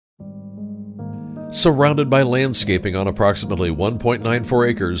Surrounded by landscaping on approximately 1.94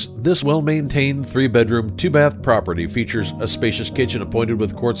 acres, this well-maintained 3-bedroom, 2-bath property features a spacious kitchen appointed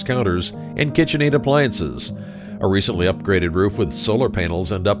with quartz counters and KitchenAid appliances, a recently upgraded roof with solar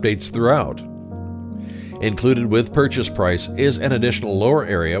panels and updates throughout. Included with purchase price is an additional lower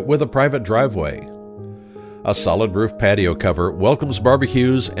area with a private driveway. A solid roof patio cover welcomes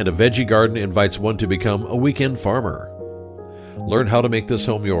barbecues, and a veggie garden invites one to become a weekend farmer. Learn how to make this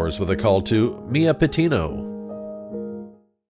home yours with a call to Pitino.